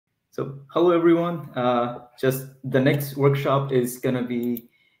So, hello everyone. Just the next workshop is going to be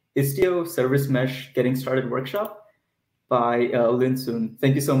Istio Service Mesh Getting Started Workshop by Lin Soon.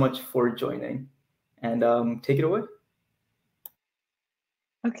 Thank you so much for joining, and take it away.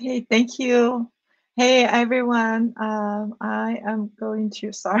 Okay, thank you. Hey everyone, I am going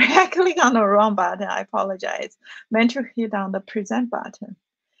to, sorry, I clicked on the wrong button. I apologize. Meant to hit on the present button.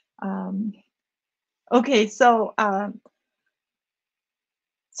 Okay, so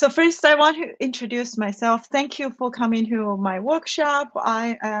first I want to introduce myself. Thank you for coming to my workshop.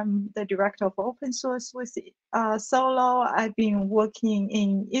 I am the director of open source with Solo. I've been working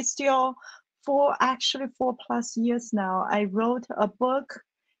in Istio for actually 4+ years now. I wrote a book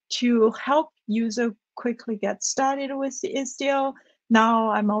to help user quickly get started with Istio. Now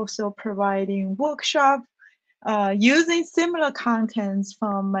I'm also providing workshop using similar contents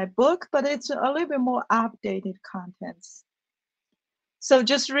from my book, but it's a little bit more updated contents. So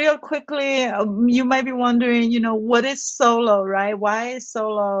just real quickly, you might be wondering, what is Solo, right? Why is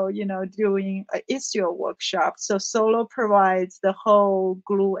Solo, doing an Istio workshop? So Solo provides the whole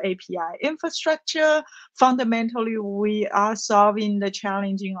Glue API infrastructure. Fundamentally, we are solving the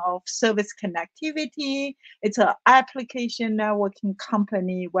challenging of service connectivity. It's an application networking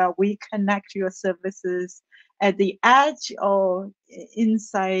company where we connect your services at the edge or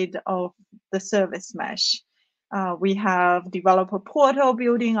inside of the service mesh. We have developer portal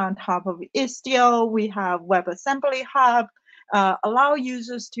building on top of Istio. We have WebAssembly Hub, allow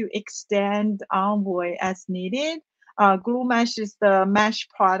users to extend Envoy as needed. Glue Mesh is the mesh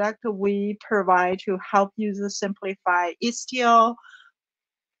product we provide to help users simplify Istio.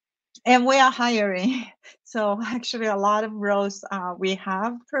 And we are hiring. So actually a lot of roles we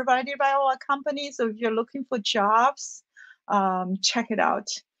have provided by our company. So if you're looking for jobs, check it out.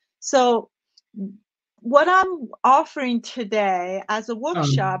 So what I'm offering today as a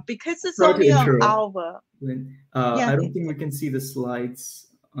workshop, because it's Sorry to only an interrupt, hour. Lynn. Yeah. I don't think we can see the slides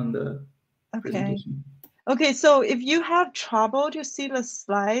on the presentation. Okay, so if you have trouble to see the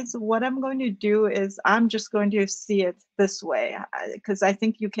slides, what I'm going to do is I'm just going to see it this way, because I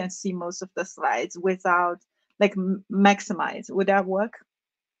think you can see most of the slides without like maximize. Would that work?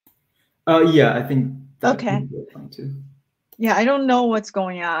 Yeah, I think that Okay. would be fine too. Yeah, I don't know what's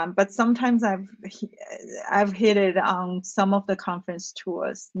going on, but sometimes I've hit it on some of the conference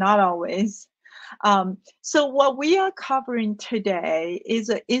tours, not always. So what we are covering today is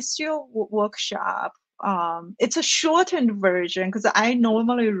an Istio workshop. It's a shortened version because I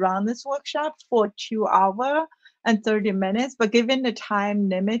normally run this workshop for 2 hours and 30 minutes, but given the time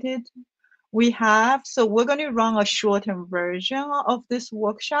limited we have, so we're going to run a shortened version of this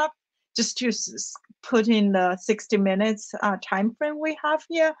workshop just to put in the 60 minutes time frame we have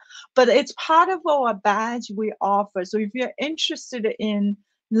here. But it's part of our badge we offer. So if you're interested in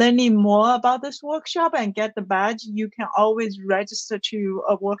learning more about this workshop and get the badge, you can always register to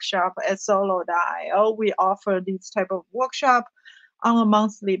a workshop at solo.io. We offer these type of workshop on a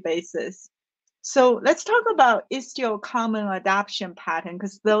monthly basis. So let's talk about Istio common adoption pattern,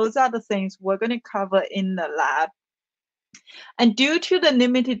 because those are the things we're going to cover in the lab. And due to the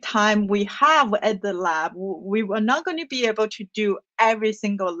limited time we have at the lab, we were not going to be able to do every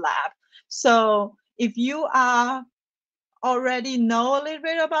single lab. So if you are already know a little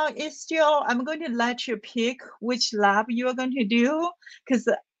bit about Istio, I'm going to let you pick which lab you're going to do, because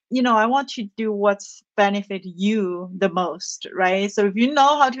I want to do what's benefit you the most, right? So if you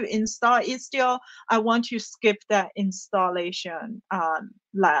know how to install Istio, I want you to skip that installation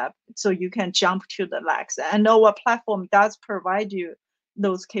lab so you can jump to the labs. And our platform does provide you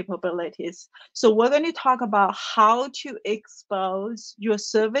those capabilities. So we're going to talk about how to expose your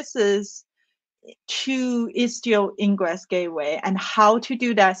services to Istio Ingress Gateway and how to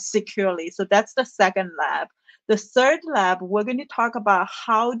do that securely. So that's the second lab. The third lab, we're going to talk about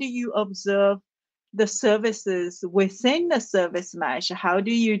how do you observe the services within the service mesh. How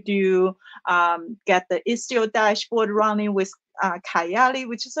do you get the Istio dashboard running with Kayali,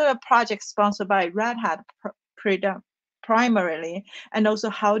 which is a project sponsored by Red Hat primarily, and also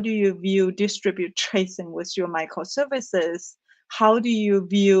how do you view distribute tracing with your microservices? How do you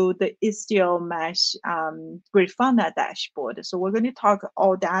view the Istio mesh Grafana dashboard? So we're going to talk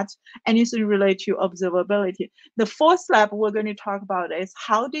all that, anything related to observability. The fourth lab we're going to talk about is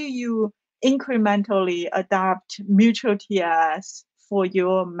how do you incrementally adopt mutual TLS for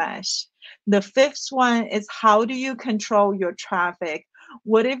your mesh. The fifth one is how do you control your traffic?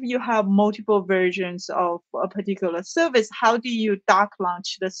 What if you have multiple versions of a particular service? How do you dock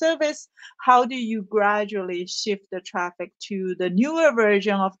launch the service? How do you gradually shift the traffic to the newer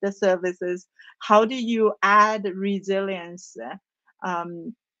version of the services? How do you add resilience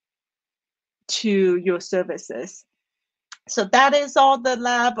to your services. So that is all the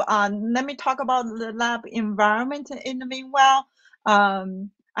lab. Let me talk about the lab environment in the meanwhile.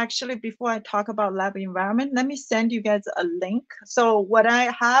 Actually, before I talk about lab environment, let me send you guys a link. So what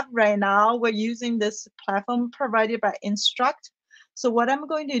I have right now, we're using this platform provided by Instruct. So what I'm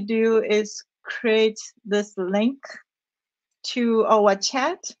going to do is create this link to our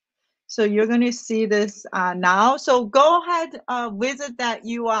chat. So you're going to see this now. So go ahead, visit that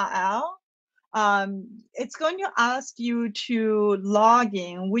URL. It's going to ask you to log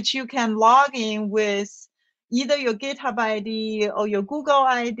in, which you can log in with either your GitHub ID or your Google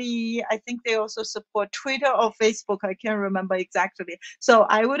ID. I think they also support Twitter or Facebook. I can't remember exactly. So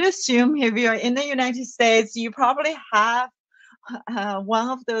I would assume if you're in the United States, you probably have one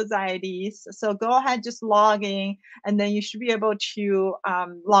of those IDs. So go ahead, just log in, and then you should be able to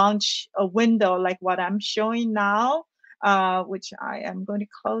launch a window like what I'm showing now, which I am going to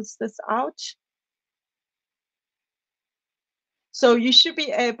close this out. So you should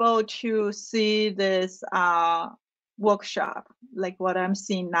be able to see this workshop, like what I'm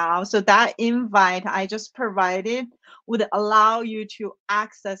seeing now. So that invite I just provided would allow you to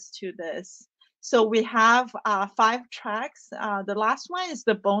access to this. So we have 5 tracks. The last one is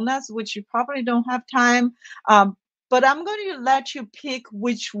the bonus, which you probably don't have time. But I'm going to let you pick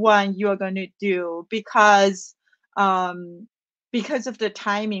which one you're going to do because of the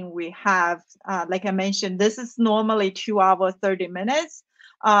timing we have. Like I mentioned, this is normally 2 hours, 30 minutes.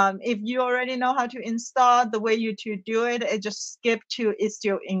 If you already know how to install, the way you to do it is just skip to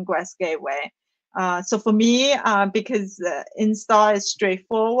Istio Ingress Gateway. So for me, because install is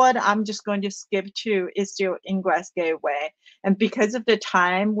straightforward, I'm just going to skip to Istio Ingress Gateway. And because of the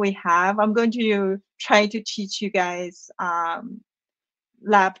time we have, I'm going to try to teach you guys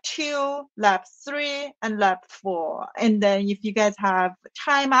lab 2, lab 3, and lab 4. And then if you guys have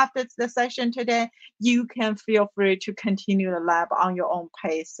time after the session today, you can feel free to continue the lab on your own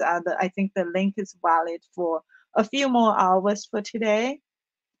pace. I think the link is valid for a few more hours for today.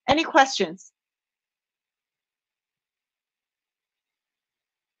 Any questions?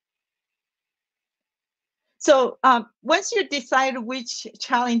 So once you decide which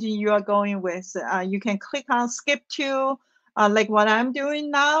challenge you are going with, you can click on skip to, like what I'm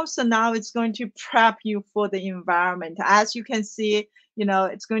doing now. So now it's going to prep you for the environment. As you can see,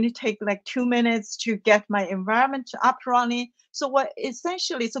 it's going to take like 2 minutes to get my environment up running. So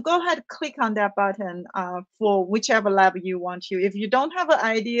so go ahead, click on that button for whichever lab you want to. If you don't have an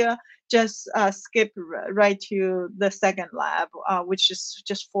idea, just skip right to the second lab, which is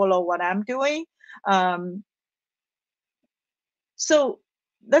just follow what I'm doing. So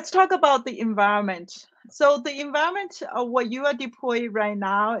let's talk about the environment. So the environment of what you are deploying right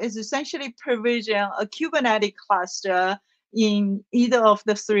now is essentially provision a Kubernetes cluster in either of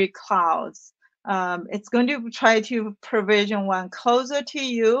the 3 clouds. It's going to try to provision one closer to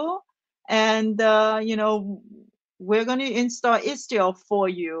you, and we're going to install Istio for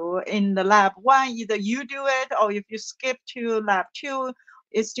you in the lab 1. Either you do it, or if you skip to lab 2,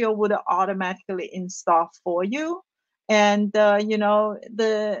 Istio would automatically install for you. And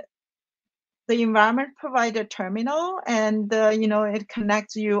the environment provider terminal, and it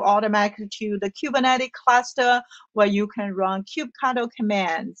connects you automatically to the Kubernetes cluster where you can run kubectl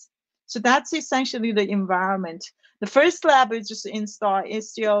commands. So that's essentially the environment. The first lab is just install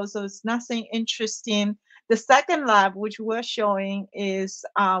Istio, so it's nothing interesting. The second lab, which we're showing, is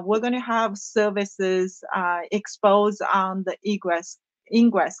we're going to have services exposed on the ingress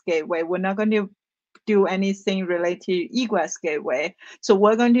gateway. We're not going to do anything related to egress gateway. So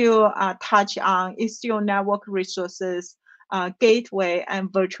we're going to touch on Istio network resources, gateway,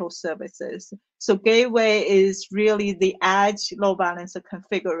 and virtual services. So gateway is really the edge load balancer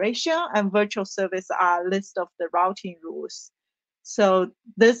configuration, and virtual service are a list of the routing rules. So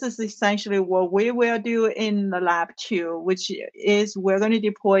this is essentially what we will do in the lab 2, which is we're going to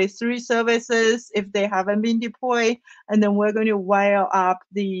deploy 3 services if they haven't been deployed, and then we're going to wire up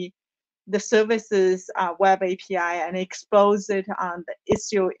the services web API and expose it on the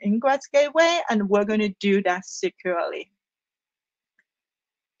Istio Ingress Gateway, and we're going to do that securely.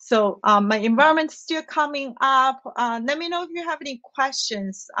 So my environment is still coming up. Let me know if you have any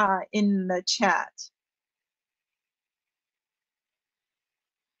questions in the chat.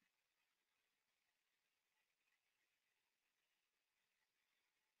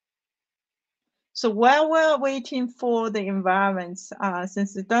 So while we're waiting for the environments,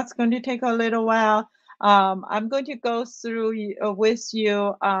 since that's going to take a little while, I'm going to go through with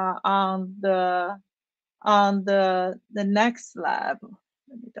you on the next lab.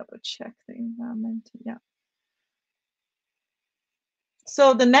 Let me double check the environment. Yeah.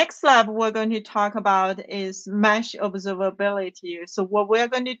 So the next lab we're going to talk about is mesh observability. So what we're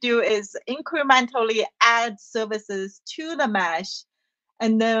going to do is incrementally add services to the mesh,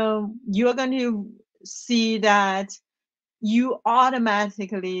 and then you're going to see that you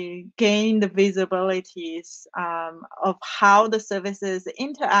automatically gain the visibilities of how the services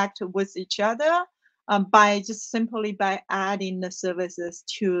interact with each other by just simply by adding the services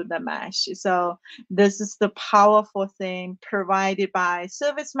to the mesh. So this is the powerful thing provided by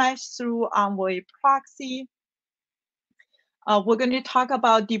Service Mesh through Envoy proxy. We're going to talk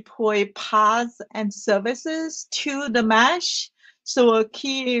about deploy pods and services to the mesh. So a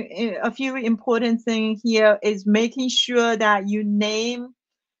few important things here is making sure that you name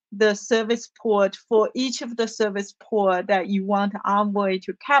the service port for each of the service port that you want Envoy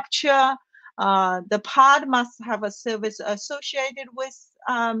to capture. The pod must have a service associated with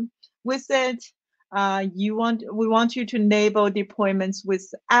it. We want you to enable deployments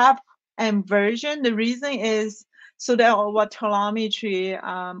with app and version. The reason is so that our telemetry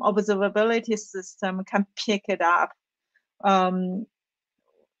observability system can pick it up.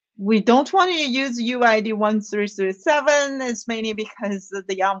 We don't want to use UID 1337. It's mainly because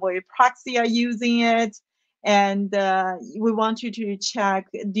the Envoy proxy are using it. And we want you to check,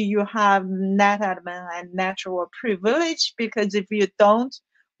 do you have NetAdmin and natural privilege? Because if you don't,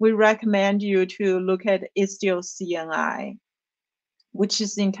 we recommend you to look at Istio CNI, which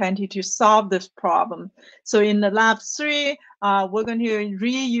is intended to solve this problem. So in the lab 3, we're going to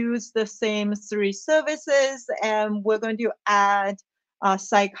reuse the same 3 services, and we're going to add a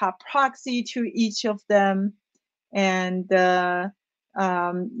sidecar proxy to each of them, and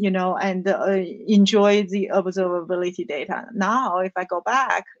enjoy the observability data. Now, if I go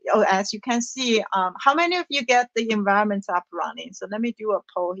back, as you can see, how many of you get the environments up running? So let me do a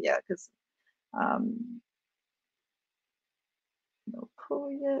poll here, because no poll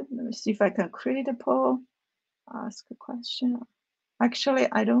yet. Let me see if I can create a poll. Ask a question. Actually,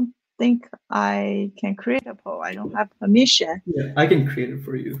 I don't think I can create a poll. I don't have permission. Yeah, I can create it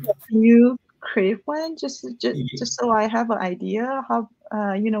for you. Can you create one just so I have an idea how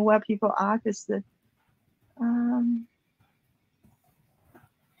where people are? Because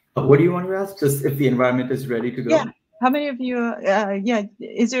what do you want to ask? Just if the environment is ready to go? Yeah. How many of you?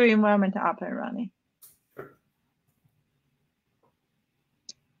 Is your environment up and running?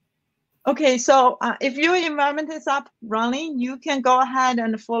 Okay, so if your environment is up running, you can go ahead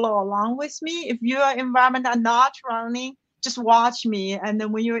and follow along with me. If your environment are not running, just watch me. And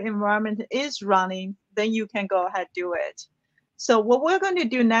then when your environment is running, then you can go ahead and do it. So what we're going to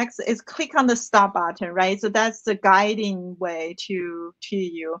do next is click on the start button, right? So that's the guiding way to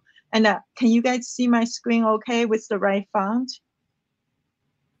you. And can you guys see my screen okay with the right font?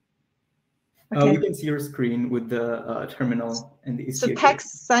 Okay. We can see your screen with the terminal and the Istio. So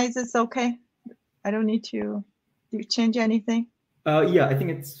text size is okay? I don't need to change anything? Yeah, I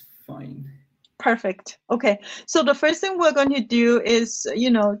think it's fine. Perfect. Okay. So the first thing we're going to do is,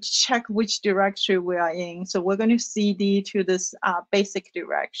 check which directory we are in. So we're going to CD to this basic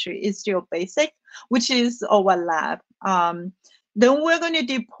directory, Istio basic, which is our lab. Then we're going to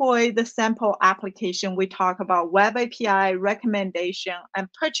deploy the sample application. We talk about web API, recommendation, and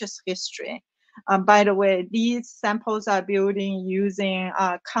purchase history. By the way, these samples are building using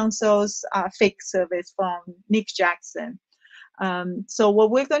Console's fake service from Nick Jackson. So what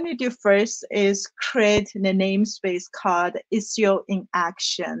we're going to do first is create the namespace called Istio in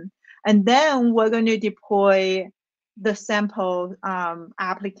action. And then we're going to deploy the sample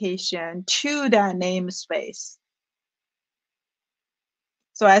application to that namespace.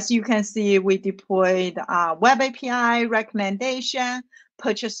 So as you can see, we deployed web API, recommendation,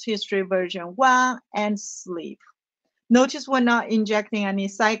 purchase history version 1, and sleep. Notice we're not injecting any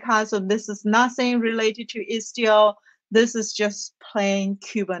sidecar, so this is nothing related to Istio. This is just plain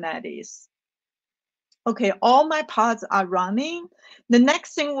Kubernetes. Okay, all my pods are running. The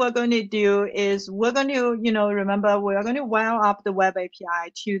next thing we're going to do is we're going to, remember, we're going to wire up the web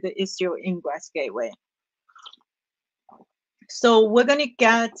API to the Istio Ingress Gateway. So we're going to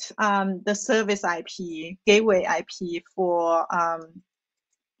get the service IP, gateway IP for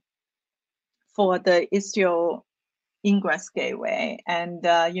the Istio Ingress Gateway, and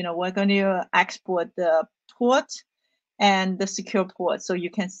we're going to export the port and the secure port. So you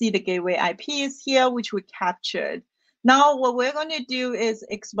can see the gateway IP is here, which we captured. Now what we're going to do is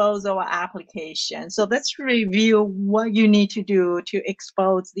expose our application. So let's review what you need to do to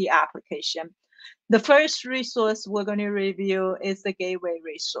expose the application. The first resource we're going to review is the gateway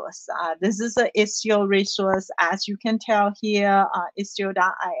resource. This is an Istio resource. As you can tell here,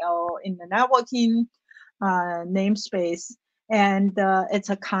 istio.io in the networking namespace. and it's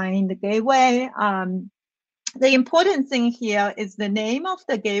a kind gateway. The important thing here is the name of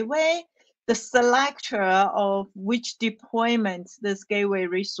the gateway, the selector of which deployment this gateway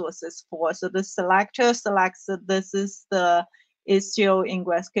resource is for. So the selector selects that this is the Istio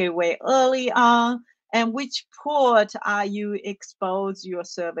Ingress Gateway early on, and which port are you expose your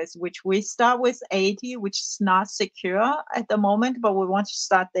service, which we start with 80, which is not secure at the moment, but we want to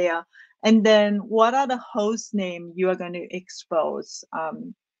start there. And then what are the host name you are going to expose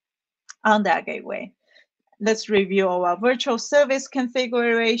on that gateway? Let's review our virtual service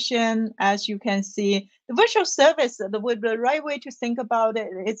configuration. As you can see, the virtual service, the right way to think about it,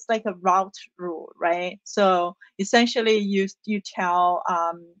 it's like a route rule, right? So essentially you tell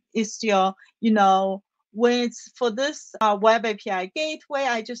Istio, you know, when it's for this web API gateway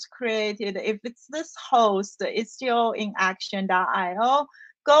I just created, if it's this host, Istio in action.io,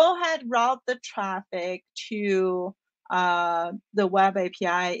 go ahead, route the traffic to the web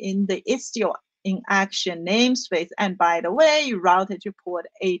API in the Istio in action namespace. And by the way, you routed to port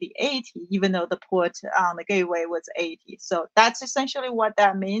 8080, even though the port on the gateway was 80. So that's essentially what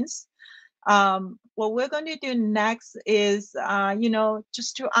that means. What we're going to do next is, you know,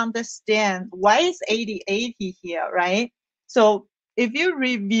 just to understand why is 8080 here, right? So if you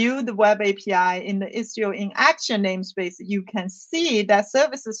review the web API in the Istio in action namespace, you can see that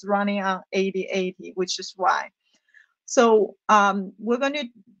service is running on 8080, which is why. So we're going to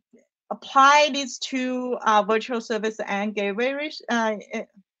apply these two virtual service and gateway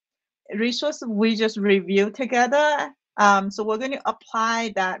resource we just reviewed together. So we're going to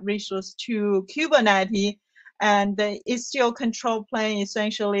apply that resource to Kubernetes, and the Istio control plane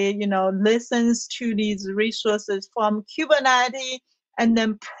essentially, you know, listens to these resources from Kubernetes and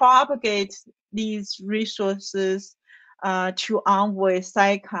then propagates these resources to Envoy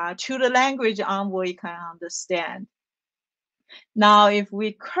sidecar, to the language Envoy can understand. Now, if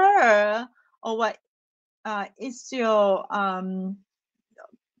we curl over Istio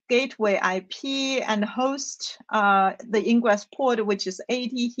gateway IP and host the ingress port, which is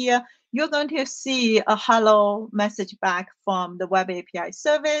 80 here, you're going to see a hello message back from the web API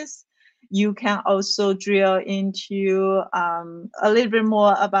service. You can also drill into a little bit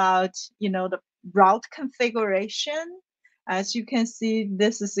more about, you know, the route configuration. As you can see,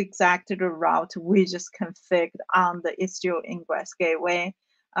 this is exactly the route we just configured on the Istio Ingress Gateway.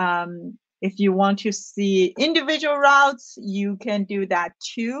 If you want to see individual routes, you can do that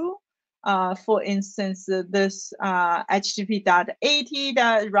too. For instance, this HTTP.80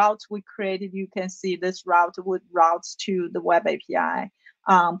 that route we created, you can see this route would route to the web API.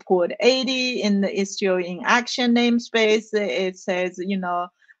 Port 80 in the Istio in action namespace, it says, you know,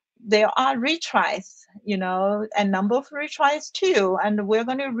 there are retries, you know, a number of retries too. And we're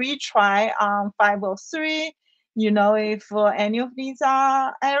going to retry on 503. You know, if any of these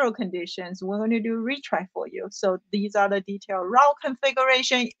are error conditions, we're going to do retry for you. So these are the detailed route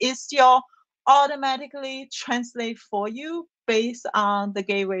configuration. Istio automatically translate for you based on the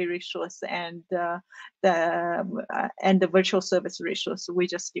gateway resource and the virtual service resource we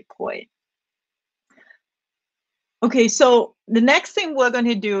just deployed. Okay, so the next thing we're going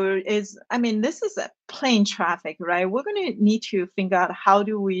to do is, I mean, this is a plain traffic, right? We're going to need to figure out how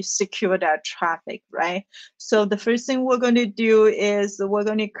do we secure that traffic, right? So the first thing we're going to do is we're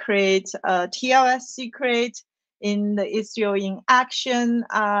going to create a TLS secret in the Istio in action.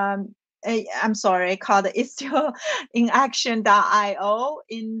 I'm sorry, called the Istio in action.io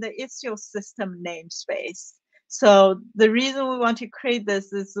in the Istio system namespace. So the reason we want to create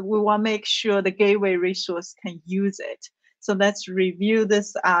this is we want to make sure the gateway resource can use it. So let's review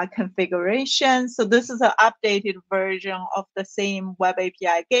this configuration. So this is an updated version of the same web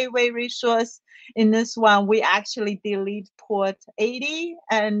API gateway resource. In this one, we actually delete port 80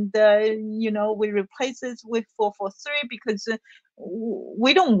 and, you know, we replace it with 443 because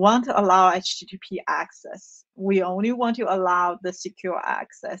we don't want to allow HTTP access. We only want to allow the secure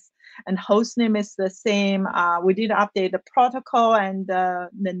access. And hostname is the same. We did update the protocol and the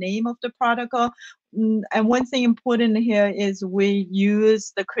name of the protocol. And one thing important here is we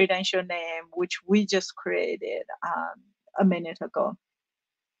use the credential name, which we just created a minute ago.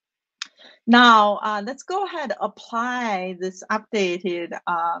 Now, let's go ahead and apply this updated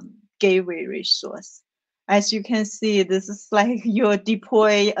gateway resource. As you can see, this is like you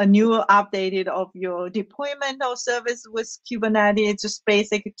deploy a new updated of your deployment of service with Kubernetes, just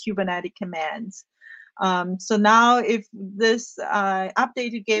basic Kubernetes commands. So now if this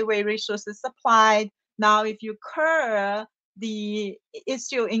updated gateway resource is applied, now if you curl the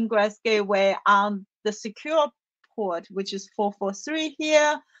Istio Ingress Gateway on the secure port, which is 443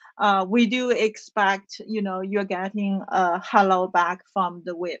 here, we do expect, you're getting a hello back from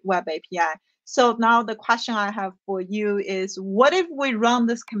the web API. So now the question I have for you is, what if we run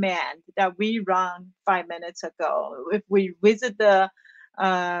this command that we ran 5 minutes ago? If we visit the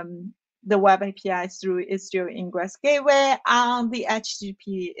web API through Istio Ingress Gateway on the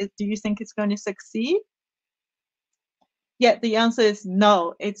HTTP, do you think it's going to succeed? Yet the answer is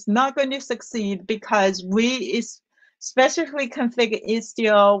no, it's not going to succeed because we specifically configure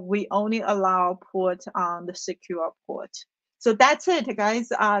Istio, we only allow port on the secure port. So that's it, guys.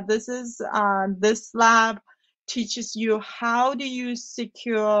 This lab teaches you how do you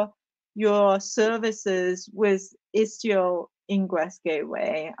secure your services with Istio Ingress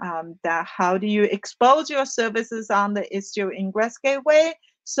Gateway. How do you expose your services on the Istio Ingress Gateway?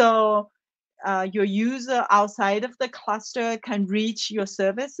 So your user outside of the cluster can reach your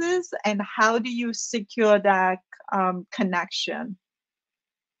services, and how do you secure that connection?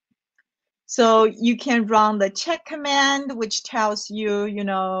 So you can run the check command, which tells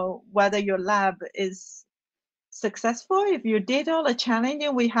you, whether your lab is successful. If you did all the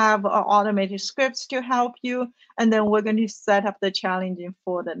challenging, we have automated scripts to help you, and then we're going to set up the challenging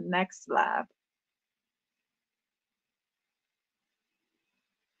for the next lab.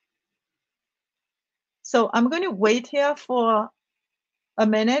 So I'm going to wait here for a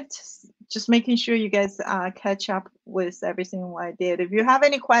minute, just making sure you guys catch up with everything I did. If you have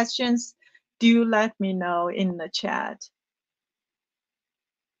any questions, do let me know in the chat.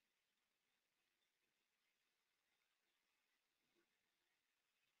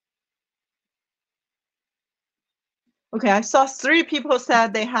 Okay, I saw 3 people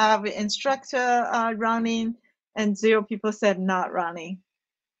said they have instructor running, and 0 people said not running.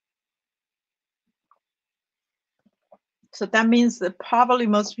 So that means that probably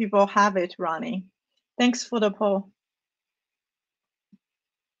most people have it running. Thanks for the poll.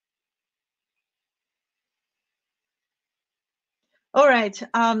 All right,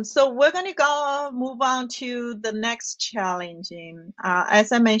 so we're going to move on to the next challenging.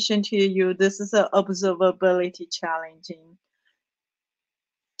 As I mentioned to you, this is an observability challenging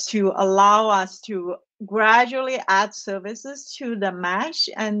to allow us to gradually add services to the mesh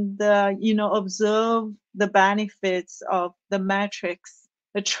and observe the benefits of the metrics,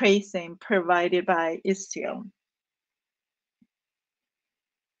 the tracing provided by Istio.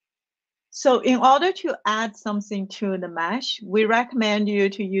 So in order to add something to the mesh, we recommend you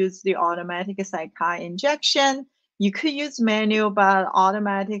to use the automatic sidecar injection. You could use manual, but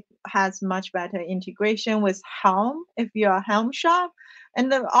automatic has much better integration with Helm if you're a Helm shop.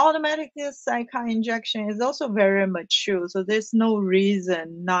 And the automatic sidecar injection is also very mature, so there's no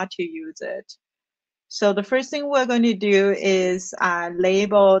reason not to use it. So the first thing we're going to do is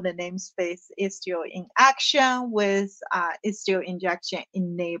label the namespace Istio in action with Istio injection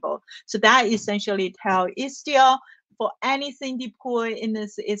enabled. So that essentially tells Istio for anything deployed in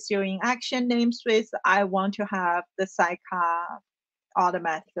this Istio in action namespace, I want to have the sidecar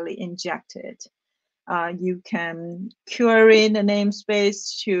automatically injected. You can query the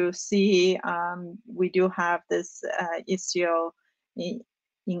namespace to see we do have this Istio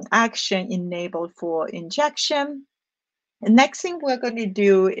in action enabled for injection. The next thing we're going to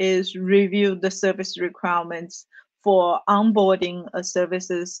do is review the service requirements for onboarding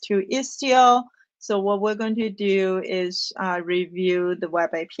services to Istio. So what we're going to do is review the web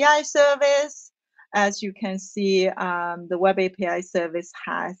API service. As you can see, the web API service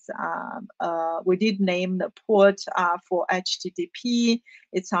has, we did name the port for HTTP.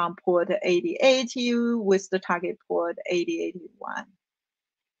 It's on port 8080 with the target port 8081.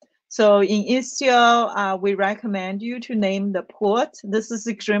 So in Istio, we recommend you to name the port. This is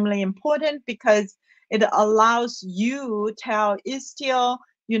extremely important because it allows you tell Istio,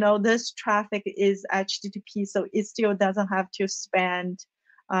 this traffic is HTTP, so Istio doesn't have to spend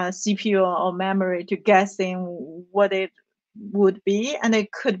CPU or memory to guessing what it would be, and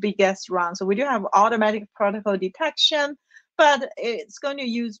it could be guessed wrong. So we do have automatic protocol detection, but it's going to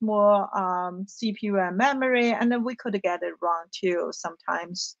use more CPU and memory, and then we could get it wrong too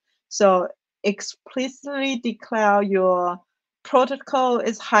sometimes. So explicitly declare your protocol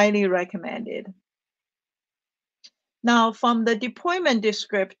is highly recommended. Now, from the deployment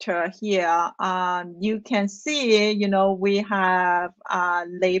descriptor here, you can see, we have a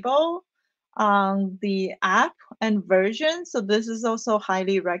label on the app and version. So this is also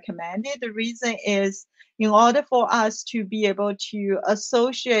highly recommended. The reason is in order for us to be able to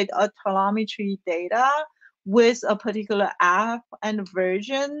associate a telemetry data with a particular app and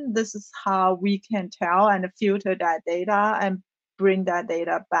version, this is how we can tell and filter that data and bring that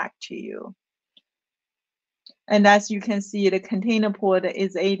data back to you. And as you can see, the container port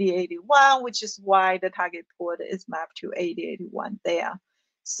is 8081, which is why the target port is mapped to 8081 there.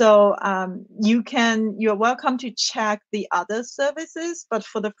 So you're welcome to check the other services, but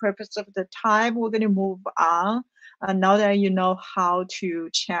for the purpose of the time, we're going to move on now that you know how to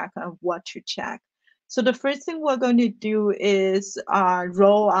check and what to check. So the first thing we're going to do is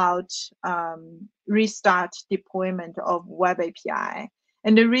roll out restart deployment of Web API.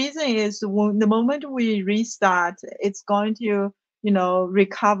 And the reason is the moment we restart, it's going to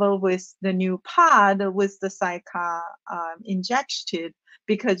recover with the new pod with the sidecar injected,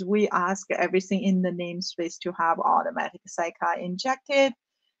 because we ask everything in the namespace to have automatic sidecar injected.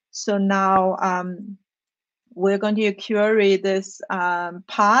 So now we're going to query this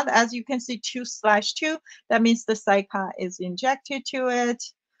pod. As you can see, 2/2, that means the sidecar is injected to it.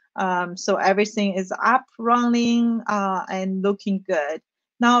 So everything is up, running, and looking good.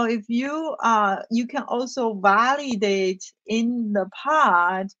 Now, if you can also validate in the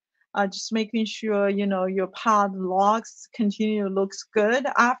pod, just making sure your pod logs continue looks good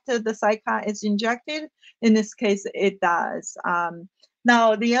after the sidecar is injected. In this case, it does.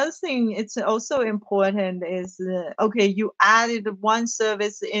 Now, the other thing it's also important is, okay, you added one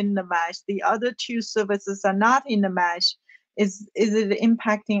service in the mesh, the other two services are not in the mesh. Is it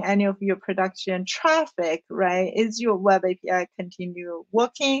impacting any of your production traffic, right? Is your web API continue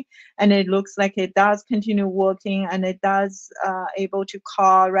working? And it looks like it does continue working, and it does able to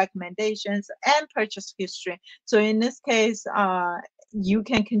call recommendations and purchase history. So in this case, you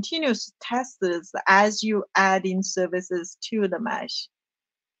can continue to test this as you add in services to the mesh.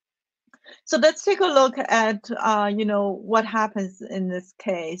 So let's take a look at what happens in this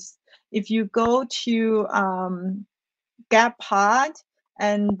case. If you go to get pod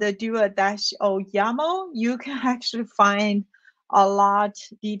and do a -o YAML, you can actually find a lot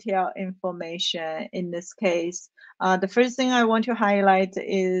detailed information in this case. The first thing I want to highlight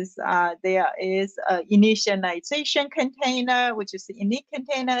is there is an initialization container, which is the init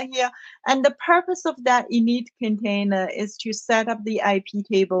container here. And the purpose of that init container is to set up the IP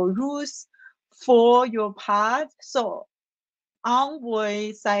table rules for your pod. So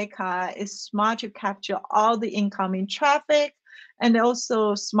Envoy sidecar is smart to capture all the incoming traffic and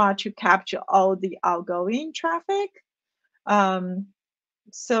also smart to capture all the outgoing traffic.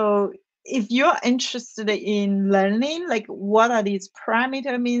 So if you're interested in learning, like what are these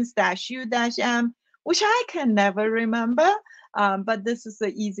parameter means, -u, -m, which I can never remember, but this is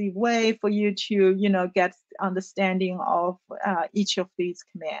an easy way for you to, get understanding of each of these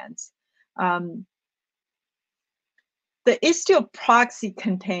commands. The Istio proxy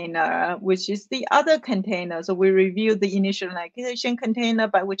container, which is the other container. So we reviewed the initialization container,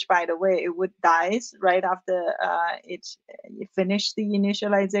 by which, by the way, it would dies right after it finished the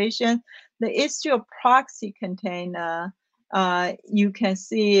initialization. The Istio proxy container, you can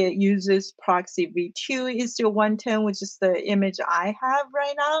see it uses proxy v2 Istio 110, which is the image I have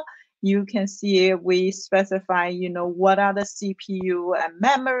right now. You can see we specify, what are the CPU and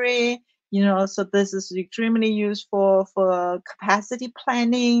memory. So this is extremely useful for capacity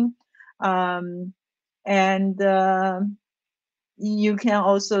planning. And you can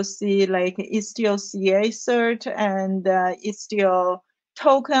also see like Istio CA cert and Istio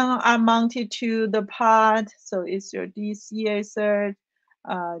token are mounted to the pod. So Istio DCA cert.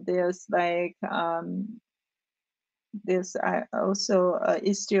 There's like, there's also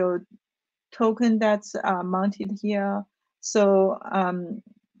Istio token that's mounted here. So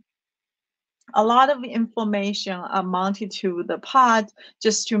a lot of information are mounted to the pod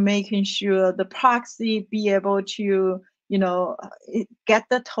just to making sure the proxy be able to, get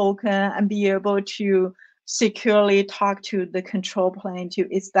the token and be able to securely talk to the control plane to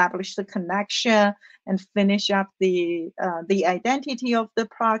establish the connection and finish up the identity of the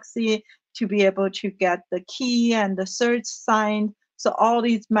proxy to be able to get the key and the cert signed. So all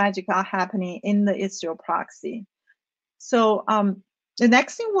these magic are happening in the Istio proxy. So the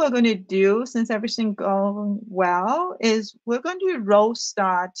next thing we're going to do, since everything going well, is we're going to roll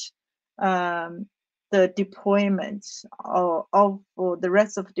start the deployment of the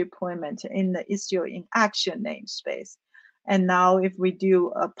rest of deployment in the Istio in action namespace. And now if we do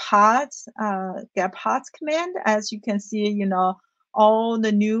a pods, get pods command, as you can see, all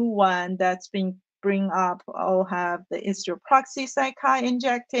the new one that's been bring up all have the Istio proxy sidecar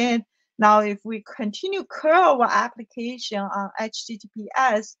injected. Now, if we continue curl our application on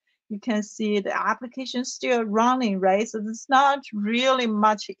HTTPS, you can see the application still running, right? So there's not really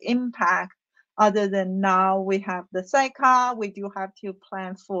much impact other than now we have the sidecar. We do have to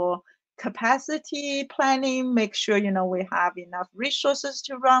plan for capacity planning, make sure, we have enough resources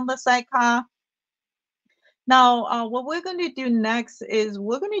to run the sidecar. Now, what we're going to do next is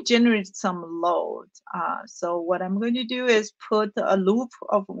we're going to generate some load. So what I'm going to do is put a loop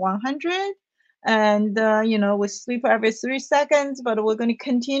of 100, and we sleep every 3 seconds, but we're going to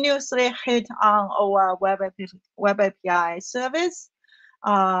continuously hit on our web API service.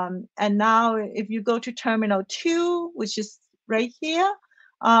 And now if you go to terminal 2, which is right here,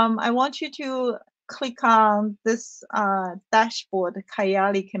 I want you to click on this dashboard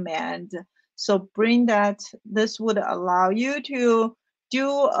Kayali command. So bring that. This would allow you to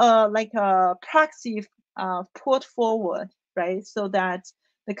do like a proxy port forward, right? So that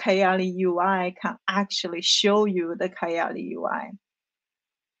the Kayali UI can actually show you the Kayali UI.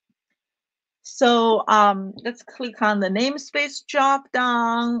 So let's click on the namespace drop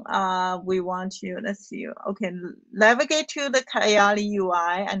down. We want to, let's see, okay, navigate to the Kayali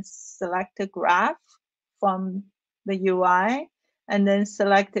UI and select a graph from the UI, and then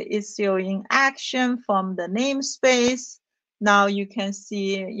select the Istio in action from the namespace. Now you can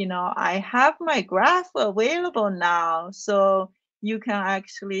see, I have my graph available now. So you can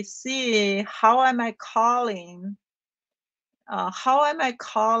actually see how am I calling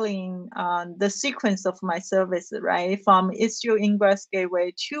the sequence of my service, right? From Istio Ingress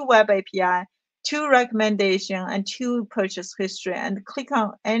Gateway to Web API, to recommendation, and to purchase history. And click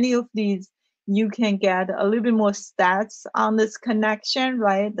on any of these, you can get a little bit more stats on this connection,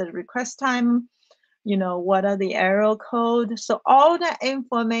 right? The request time, what are the error code. So all that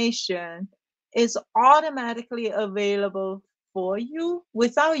information is automatically available for you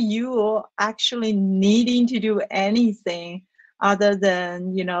without you actually needing to do anything other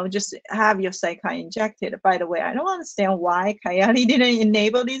than, just have your sidecar injected. By the way, I don't understand why Kayali didn't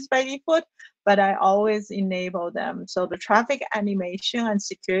enable these by default, but I always enable them. So the traffic animation and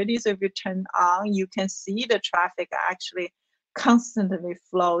securities, if you turn on, you can see the traffic actually constantly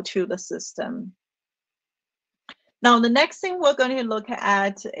flow to the system. Now, the next thing we're going to look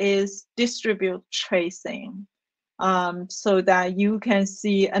at is distribute tracing. So that you can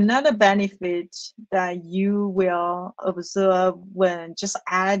see another benefit that you will observe when just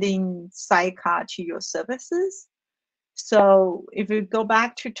adding sidecar to your services. So if you go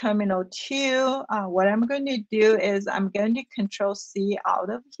back to terminal 2, what I'm going to do is I'm going to Control C out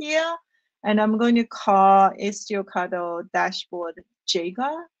of here, and I'm going to call Istio dashboard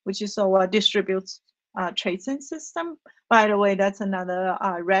Jaeger, which is our distribute tracing system. By the way, that's another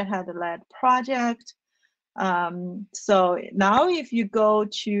Red Hat-led project. So now if you go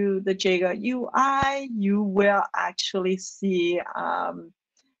to the Jaeger UI, you will actually see,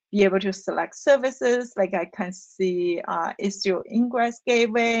 be able to select services. Like I can see Istio Ingress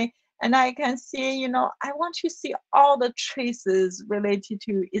Gateway, and I can see, I want to see all the traces related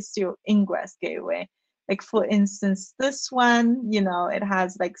to Istio Ingress Gateway. Like for instance, this one, it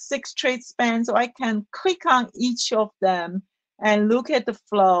has like 6 trace spans, so I can click on each of them and look at the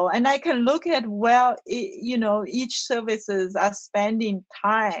flow, and I can look at where each services are spending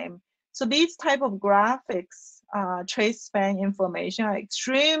time. So these type of graphics, trace span information, are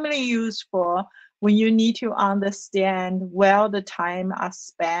extremely useful when you need to understand where the time are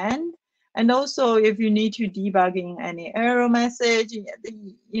spent, and also if you need to debugging any error message,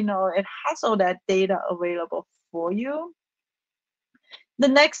 it has all that data available for you. The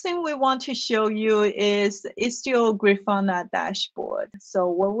next thing we want to show you is Istio Grafana dashboard. So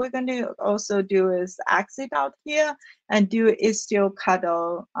what we're going to also do is exit out here and do Istio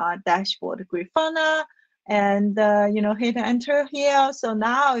dashboard Grafana, and hit enter here. So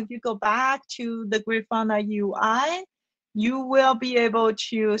now if you go back to the Grafana UI, you will be able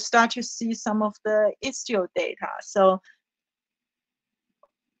to start to see some of the Istio data. So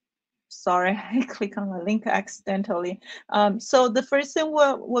sorry, I click on a link accidentally. So the first thing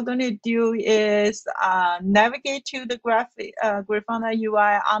we're going to do is navigate to the Grafana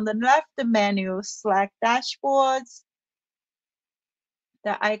UI. On the left menu, select dashboards.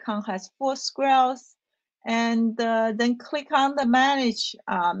 The icon has 4 squares, and then click on the manage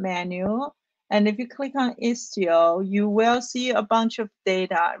menu. And if you click on Istio, you will see a bunch of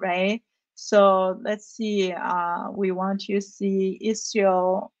data, right? So let's see, we want to see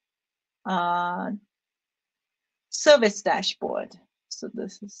Istio service dashboard. So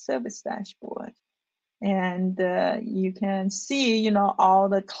this is service dashboard, and you can see, all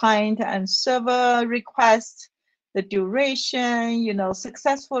the client and server requests, the duration,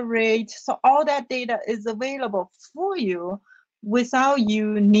 successful rate. So all that data is available for you without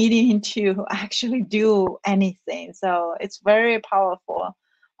you needing to actually do anything. So it's very powerful.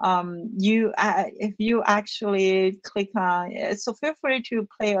 If you actually click on, so feel free to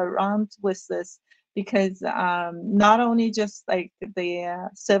play around with this. because not only just like the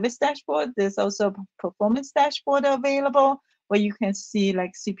service dashboard, there's also performance dashboard available where you can see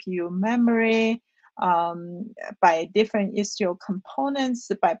like CPU memory by different Istio components,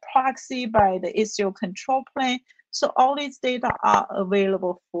 by proxy, by the Istio control plane. So all these data are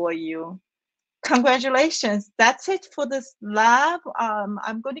available for you. Congratulations, that's it for this lab.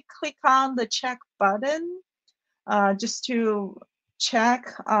 I'm going to click on the check button just to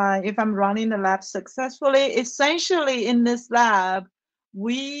check if I'm running the lab successfully. Essentially in this lab,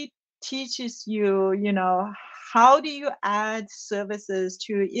 we teaches you, how do you add services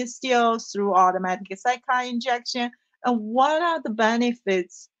to Istio through automatic sidecar injection, and what are the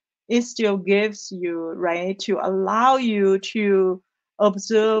benefits Istio gives you, right, to allow you to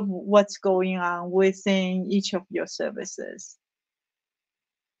observe what's going on within each of your services.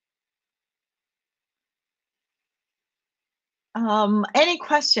 Any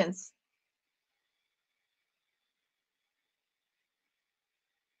questions?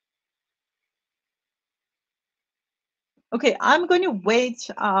 Okay, I'm going to wait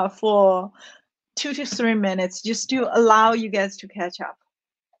for 2 to 3 minutes just to allow you guys to catch up.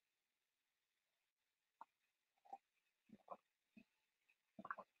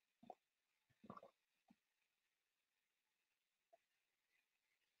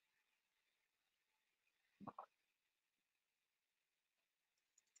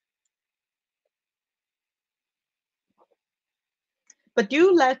 But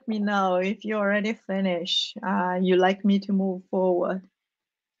do let me know if you already finished, you like me to move forward.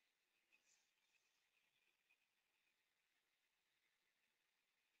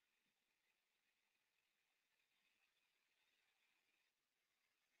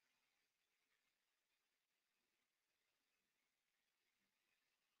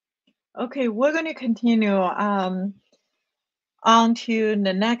 Okay, we're going to continue on to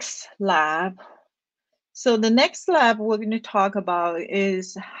the next lab. So the next lab we're going to talk about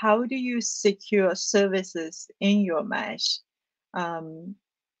is how do you secure services in your mesh.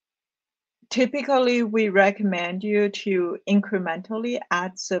 Typically, we recommend you to incrementally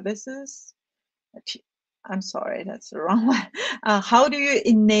add services. I'm sorry, that's the wrong one. How do you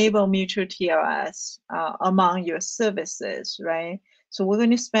enable mutual TLS among your services, right? So we're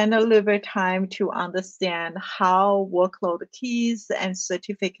going to spend a little bit of time to understand how workload keys and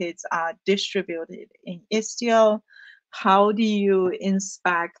certificates are distributed in Istio. How do you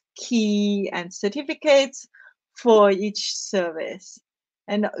inspect key and certificates for each service?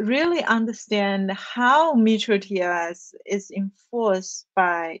 And really understand how mutual TLS is enforced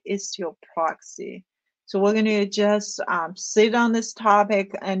by Istio proxy. So we're going to just sit on this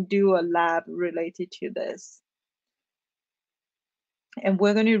topic and do a lab related to this. And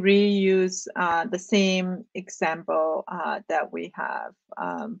we're going to reuse the same example that we have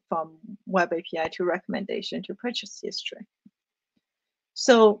from Web API to recommendation to purchase history.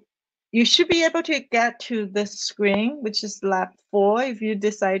 So you should be able to get to the screen, which is lab 4, if you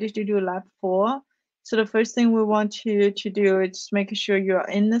decided to do lab 4. So the first thing we want you to do is make sure you're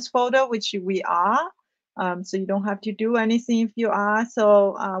in this folder, which we are. So you don't have to do anything if you are.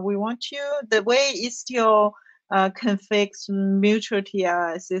 So we want you, the way Istio configs mutual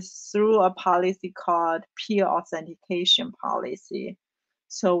TLS is through a policy called peer authentication policy.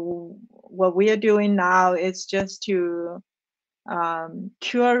 So what we are doing now is just to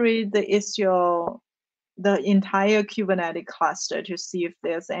query the Istio, the entire Kubernetes cluster to see if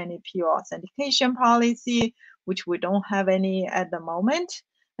there's any peer authentication policy, which we don't have any at the moment.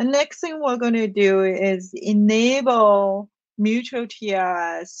 The next thing we're going to do is enable mutual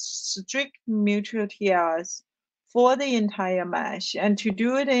TLS, strict mutual TLS for the entire mesh. And to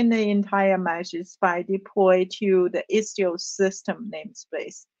do it in the entire mesh is by deploy to the Istio system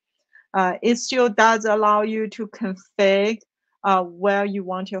namespace. Istio does allow you to config where you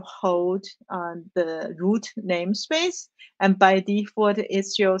want to hold the root namespace. And by default,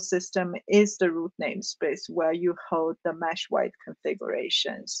 Istio system is the root namespace where you hold the mesh-wide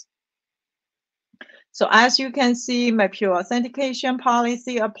configurations. So as you can see, my pure authentication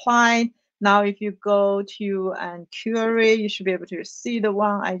policy applied. Now, if you go to and query, you should be able to see the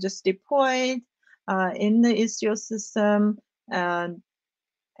one I just deployed in the Istio system. And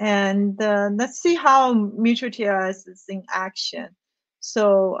let's see how mutual TLS is in action.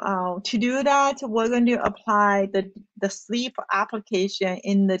 So to do that, we're going to apply the sleep application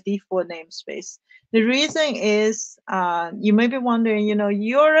in the default namespace. The reason is you may be wondering,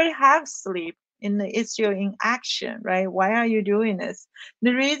 you already have sleep in the Istio in action, right? Why are you doing this?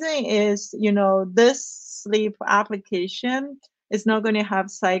 The reason is, this sleep application is not going to have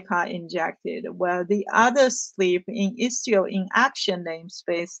sidecar injected, while the other sleep in Istio in action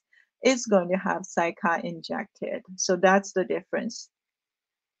namespace is going to have sidecar injected. So that's the difference.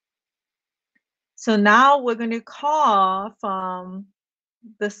 So now we're going to call from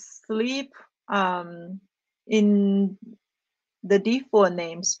the sleep in the default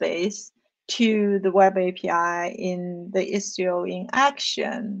namespace to the web API in the Istio in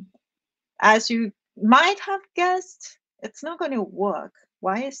action. As you might have guessed, it's not going to work.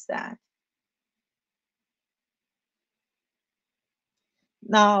 Why is that?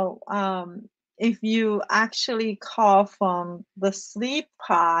 Now, if you actually call from the sleep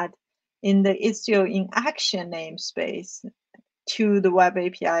pod in the Istio in action namespace to the web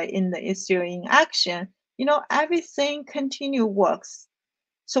API in the Istio in action, everything continue works.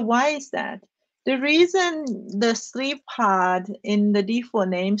 So why is that? The reason the sleep pod in the default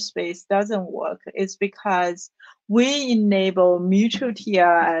namespace doesn't work is because we enable mutual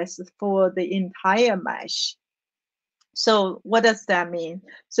TLS for the entire mesh. So what does that mean?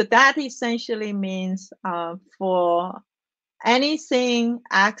 So that essentially means for anything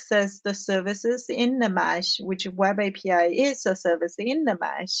access the services in the mesh, which web API is a service in the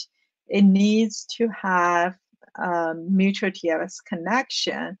mesh, it needs to have mutual TLS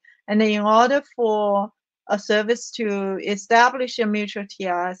connection. And in order for a service to establish a mutual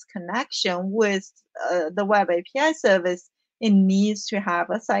TLS connection with the web API service, it needs to have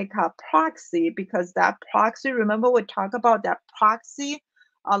a sidecar proxy, because that proxy, remember we talked about that proxy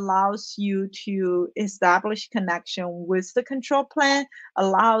allows you to establish connection with the control plane,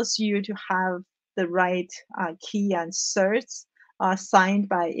 allows you to have the right key and certs signed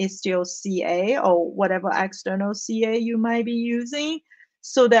by Istio CA or whatever external CA you might be using,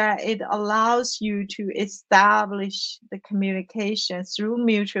 so that it allows you to establish the communication through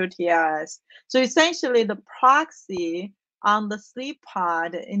mutual TLS. So essentially the proxy on the sleep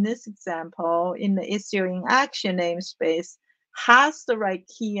pod in this example, in the Istio in action namespace, has the right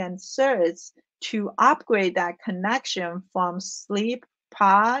key and certs to upgrade that connection from sleep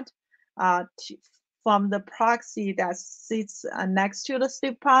pod from the proxy that sits next to the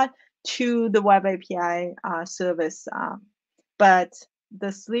sleep pod to the web API service. But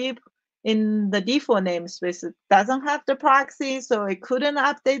the sleep in the default namespace doesn't have the proxy, so it couldn't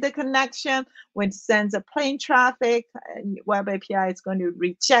update the connection. When it sends a plain traffic, web API is going to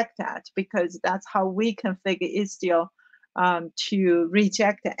reject that, because that's how we configure Istio to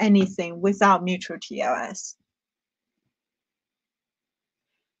reject anything without mutual TLS.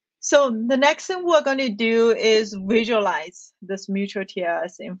 So the next thing we're going to do is visualize this mutual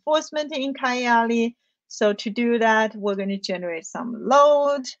TLS enforcement in Kayali. So to do that, we're going to generate some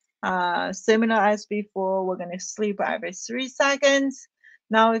load. Similar as before, we're going to sleep every 3 seconds.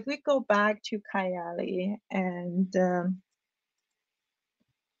 Now, if we go back to Kayali and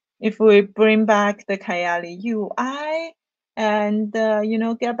if we bring back the Kayali UI and,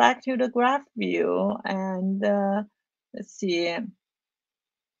 get back to the graph view and let's see.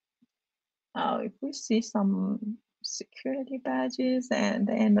 If we see some security badges and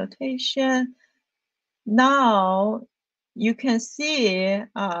annotation, now you can see it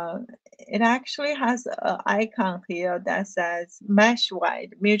actually has an icon here that says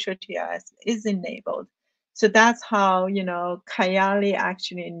mesh-wide mutual TLS is enabled. So that's how, Kayali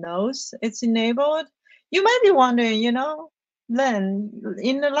actually knows it's enabled. You might be wondering, Len,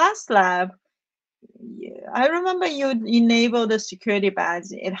 in the last lab, I remember you enable the security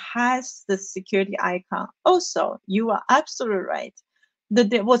badge. It has the security icon. Also, you are absolutely right.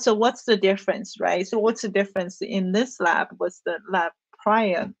 What's the difference, right? So what's the difference in this lab was the lab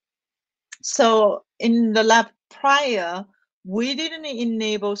prior? So in the lab prior, we didn't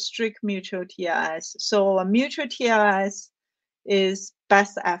enable strict mutual TLS. So a mutual TLS is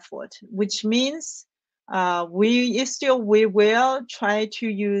best effort, which means we will try to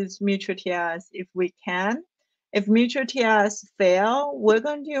use mutual TLS if we can. If mutual TLS fail, we're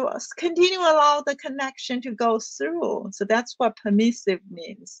going to continue allow the connection to go through. So that's what permissive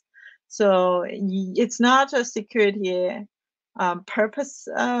means. So it's not a security purpose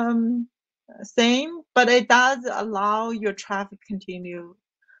thing, but it does allow your traffic continue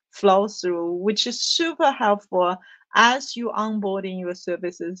flow through, which is super helpful as you onboarding your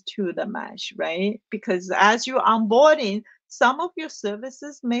services to the mesh, right? Because as you onboarding, some of your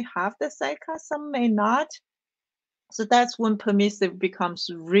services may have the sidecar, some may not. So that's when permissive becomes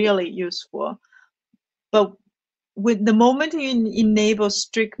really useful. But with the moment you enable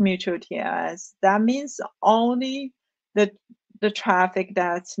strict mutual TLS, that means only the traffic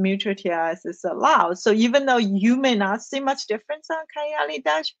that's mutual TLS is allowed. So even though you may not see much difference on Kayali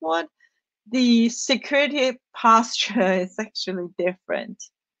dashboard, the security posture is actually different.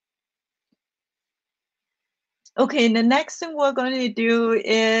 Okay, the next thing we're going to do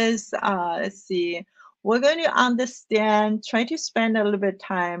is, let's see, we're going to understand, try to spend a little bit of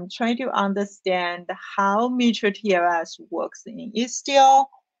time, try to understand how mutual TLS works in Istio.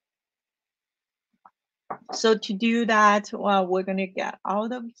 So to do that, well, we're going to get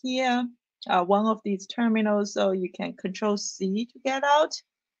out of here, one of these terminals, so you can Control C to get out.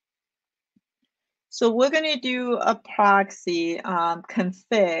 So we're going to do a proxy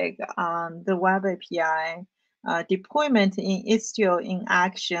config on the web API deployment in Istio in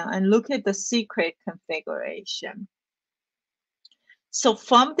action and look at the secret configuration. So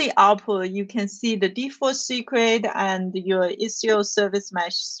from the output, you can see the default secret and your Istio service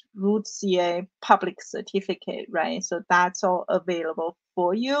mesh root CA public certificate, right? So that's all available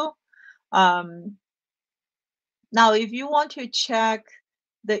for you. Now, if you want to check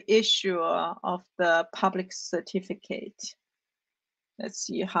the issuer of the public certificate, let's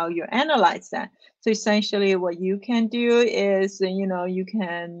see how you analyze that. So essentially what you can do is, you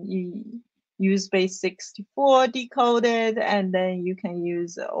can use base64 decoded, and then you can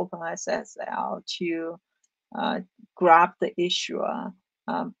use OpenSSL to grab the issuer.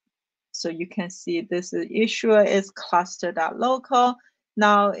 So you can see this issuer is cluster.local.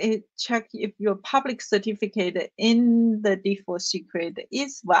 Now it check if your public certificate in the default secret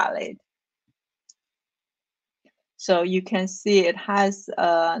is valid. So you can see it has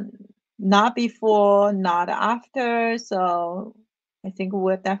not before, not after. So I think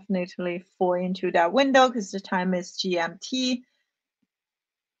we'll definitely fall into that window because the time is GMT.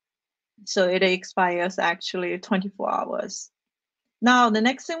 So it expires actually 24 hours. Now, the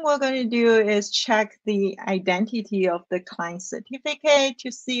next thing we're going to do is check the identity of the client certificate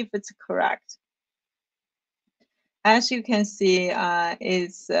to see if it's correct. As you can see,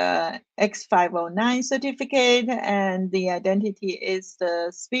 it's X509 certificate, and the identity is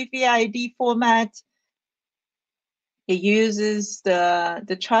the SPIFFE ID format. It uses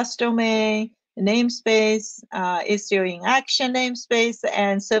the trust domain, the namespace, Istio in action namespace,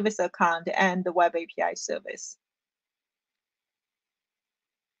 and service account, and the web API service.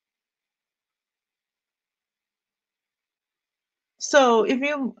 So if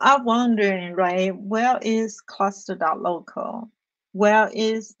you are wondering, right, where is cluster.local? Where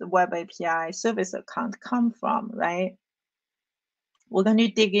is the web API service account come from, right? We're going to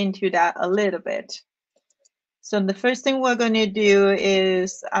dig into that a little bit. So the first thing we're going to do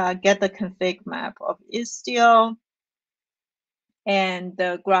is get the config map of Istio and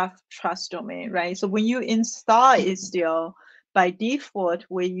the graph trust domain, right? So when you install Istio, by default,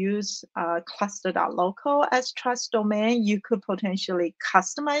 we use cluster.local as trust domain. You could potentially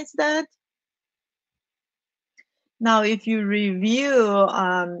customize that. Now, if you review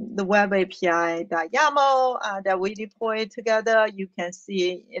the web API.yaml that we deployed together, you can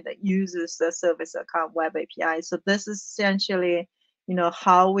see it uses the service account web API. So this is essentially,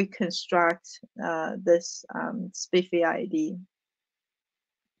 how we construct this SPIFFE ID.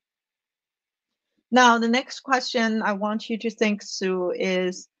 Now, the next question I want you to think through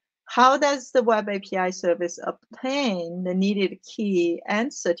is, how does the web API service obtain the needed key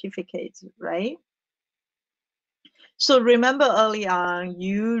and certificates, right? So remember early on,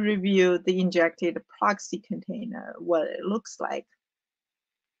 you reviewed the injected proxy container, what it looks like.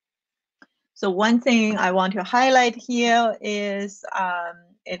 So one thing I want to highlight here is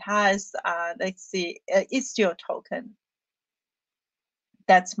it has, let's see, Istio token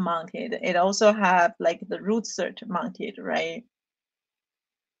that's mounted. It also have like the root cert mounted, right?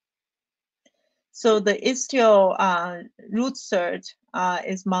 So the Istio root cert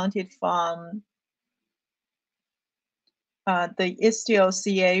is mounted from the Istio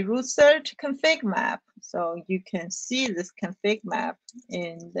CA root cert config map. So you can see this config map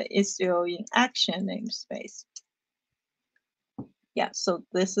in the Istio in action namespace. Yeah, so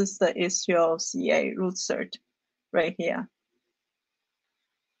this is the Istio CA root cert right here.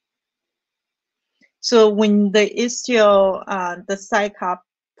 So when the Istio, the sidecar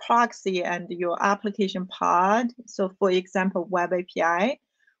proxy and your application pod, so for example, web API,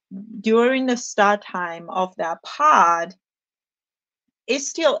 during the start time of that pod,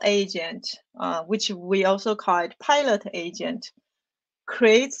 Istio agent, which we also call it pilot agent,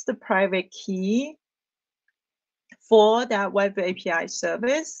 creates the private key for that web API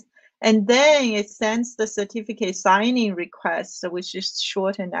service. And then it sends the certificate signing request, which is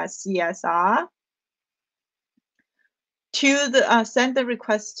shortened as CSR, to the send the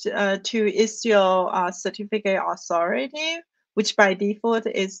request to Istio certificate authority, which by default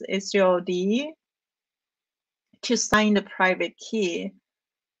is Istio D, to sign the private key.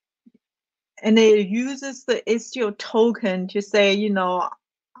 And it uses the Istio token to say,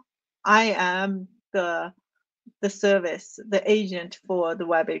 I am the the service, the agent for the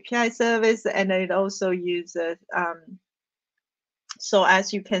web API service, and it also uses, so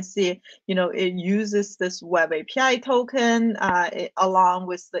as you can see, it uses this web API token along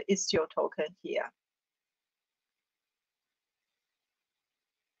with the Istio token here.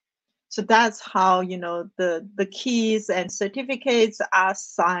 So that's how, the keys and certificates are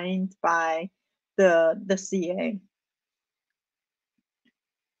signed by the CA.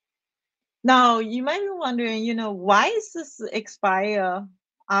 Now, you might be wondering, why is this expire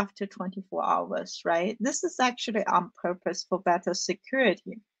after 24 hours, right? This is actually on purpose for better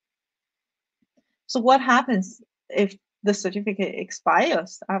security. So what happens if the certificate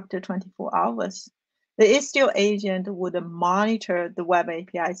expires after 24 hours? The Istio agent would monitor the web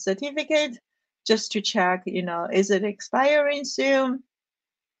API certificate just to check, is it expiring soon?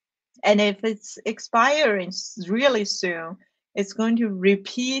 And if it's expiring really soon, it's going to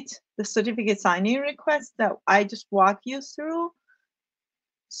repeat the certificate signing request that I just walked you through,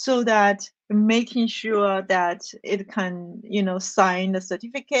 so that making sure that it can, sign the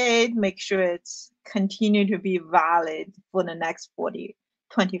certificate, make sure it's continue to be valid for the next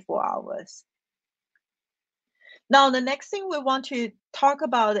 24 hours. Now, the next thing we want to talk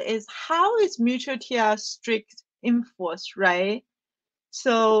about is how is mutual TR strict enforced, right?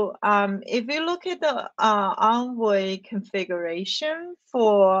 So if you look at the Envoy configuration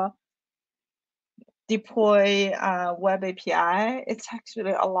for deploy web API, it's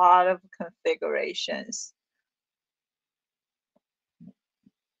actually a lot of configurations.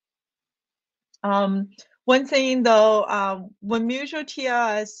 One thing though, when mutual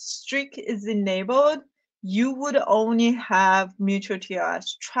TLS strict is enabled, you would only have mutual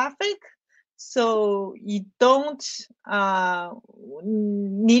TLS traffic. So you don't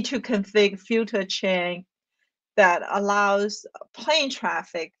need to configure filter chain that allows plain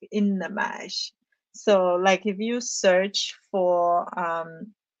traffic in the mesh. So like if you search for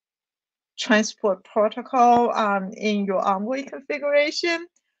transport protocol in your Envoy configuration,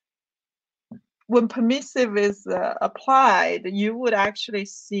 when permissive is applied, you would actually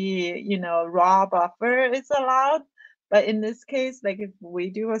see, raw buffer is allowed. But in this case, like if we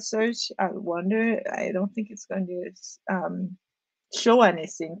do a search, I don't think it's going to show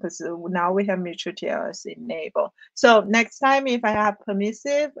anything, because now we have mutual TLS enabled. So next time, if I have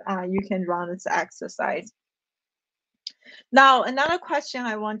permissive, you can run this exercise. Now, another question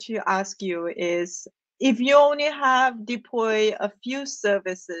I want to ask you is, if you only have deployed a few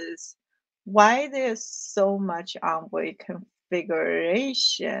services, why there's so much Envoy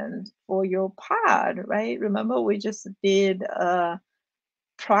configuration for your pod, right? Remember, we just did a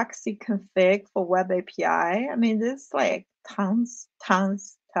proxy config for web API. I mean, there's like tons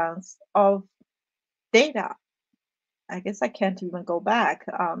of data. I guess I can't even go back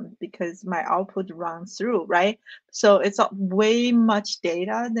because my output runs through, right? So it's way much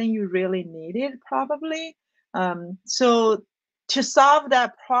data than you really needed, probably. So to solve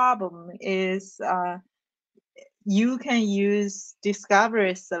that problem is you can use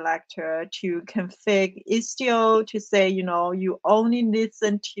discovery selector to config Istio to say, you only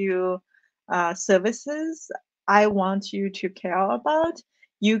listen to services I want you to care about.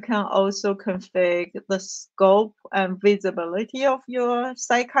 You can also configure the scope and visibility of your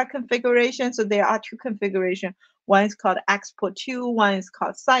sidecar configuration. So there are two configurations. One is called export to, one is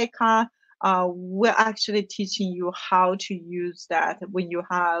called sidecar. We're actually teaching you how to use that when you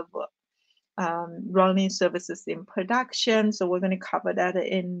have running services in production. So we're going to cover that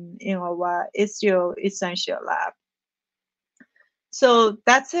in our Istio Essential Lab. So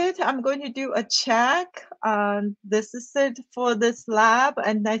that's it. I'm going to do a check. This is it for this lab.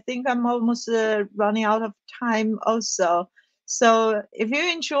 And I think I'm almost running out of time also. So if you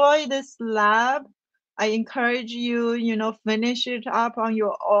enjoy this lab, I encourage you, finish it up on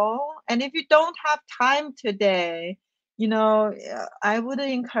your own. And if you don't have time today, I would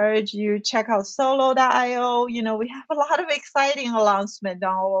encourage you check out solo.io. We have a lot of exciting announcements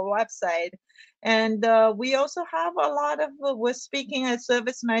on our website. And we also have a lot of, we're speaking at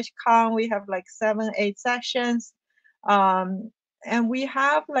Service Mesh Con. We have like 7-8 sessions. And we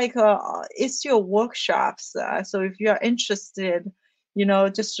have like Istio workshops. So if you're interested,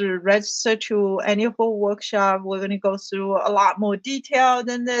 just to register to any of our workshop. We're going to go through a lot more detail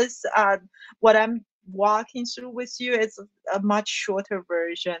than this. What I'm walking through with you is a much shorter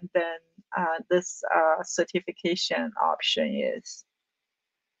version than this certification option is.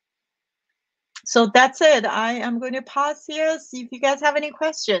 So that's it. I am going to pause here, see if you guys have any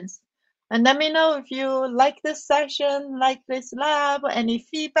questions. And let me know if you like this session, like this lab, any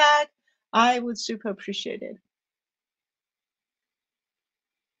feedback. I would super appreciate it.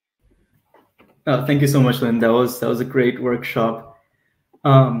 Thank you so much, Lynn. That was a great workshop.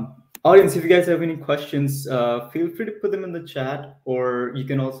 Audience, if you guys have any questions, feel free to put them in the chat, or you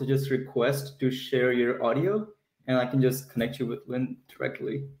can also just request to share your audio, and I can just connect you with Lynn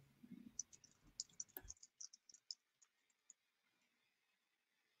directly.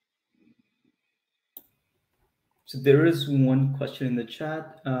 So there is one question in the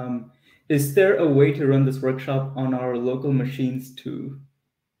chat. Is there a way to run this workshop on our local machines too?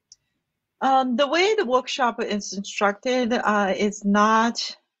 The way the workshop is instructed is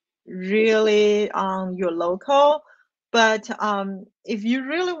not really on your local, but if you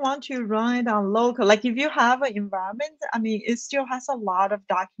really want to run it on local, like if you have an environment, I mean, it still has a lot of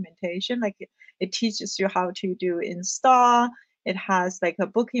documentation. Like it teaches you how to do install. It has like a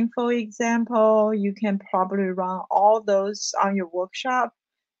booking for example. You can probably run all those on your workshop.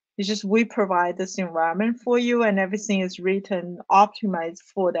 It's just we provide this environment for you, and everything is written optimized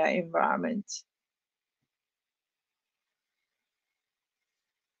for that environment.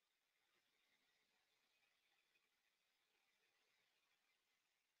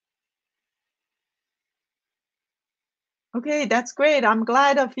 Okay, that's great. I'm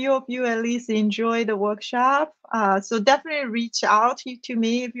glad a few of you at least enjoyed the workshop. So definitely reach out to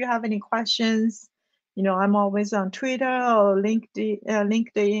me if you have any questions. You know, I'm always on Twitter or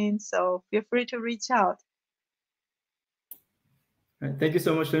LinkedIn, so feel free to reach out. All right, thank you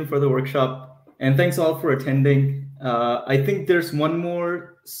so much, Lynn, for the workshop. And thanks all for attending. I think there's one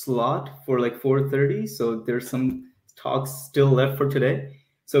more slot for like 4:30. So there's some talks still left for today.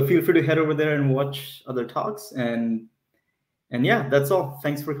 So feel free to head over there and watch other talks. And yeah, that's all.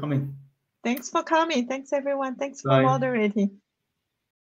 Thanks for coming. Thanks for coming. Thanks, everyone. Thanks for Bye. moderating.